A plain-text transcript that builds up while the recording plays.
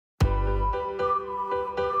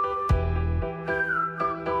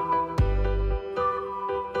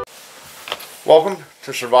Welcome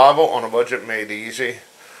to Survival on a Budget Made Easy.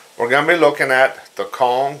 We're going to be looking at the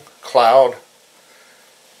Kong Cloud.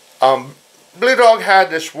 Blue Dog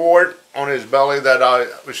had this wart on his belly that I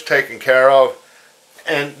was taking care of.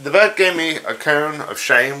 And the vet gave me a cone of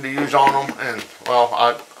shame to use on him. And, well,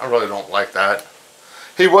 I really don't like that.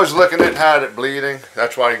 He was licking it and had it bleeding.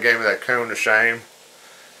 That's why he gave me that cone of shame.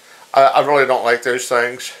 I really don't like those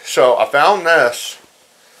things. So I found this.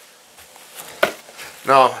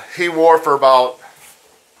 Now, he wore for about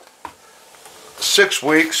 6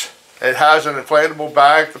 weeks. It has an inflatable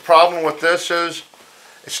bag. The problem with this is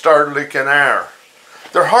it started leaking air.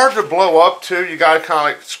 They're hard to blow up too. You got to kind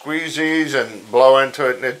of like squeeze these and blow into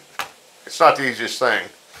it, and it's not the easiest thing.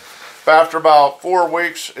 But after about 4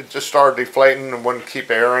 weeks, it just started deflating and wouldn't keep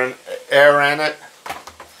air in it.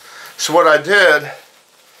 So what I did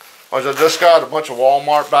was I just got a bunch of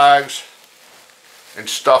Walmart bags and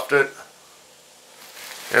stuffed it.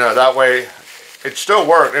 You know, that way it still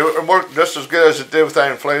worked. It worked just as good as it did with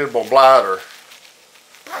that inflatable bladder.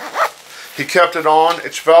 He kept it on.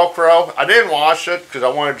 It's Velcro. I didn't wash it because I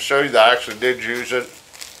wanted to show you that I actually did use it.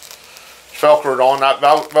 It's Velcroed on. That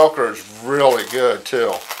Velcro is really good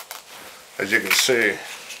too, as you can see.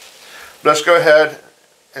 Let's go ahead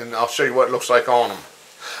and I'll show you what it looks like on him.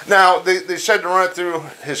 Now, they said to run it through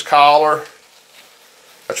his collar.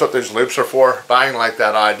 That's what these loops are for. But I didn't like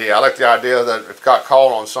that idea. I like the idea that if it got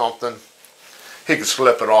caught on something, he could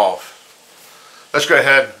slip it off. Let's go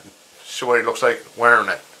ahead and see what he looks like wearing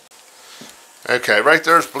it. Okay, right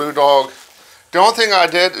there's Blue Dog. The only thing I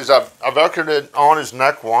did is I velcroed it on his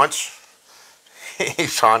neck once.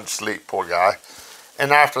 He's trying to sleep, poor guy.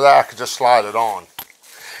 And after that, I could just slide it on.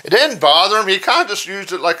 It didn't bother him. He kind of just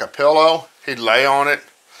used it like a pillow. He'd lay on it,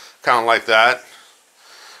 kind of like that.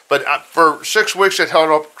 But for 6 weeks, it held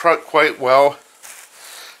up quite well.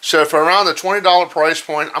 So for around the $20 price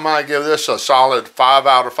point, I'm going to give this a solid 5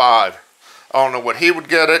 out of 5. I don't know what he would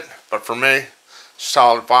get it, but for me,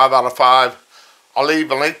 solid 5 out of 5. I'll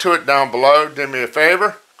leave a link to it down below. Do me a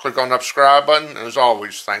favor, click on the subscribe button. And as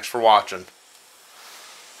always, thanks for watching.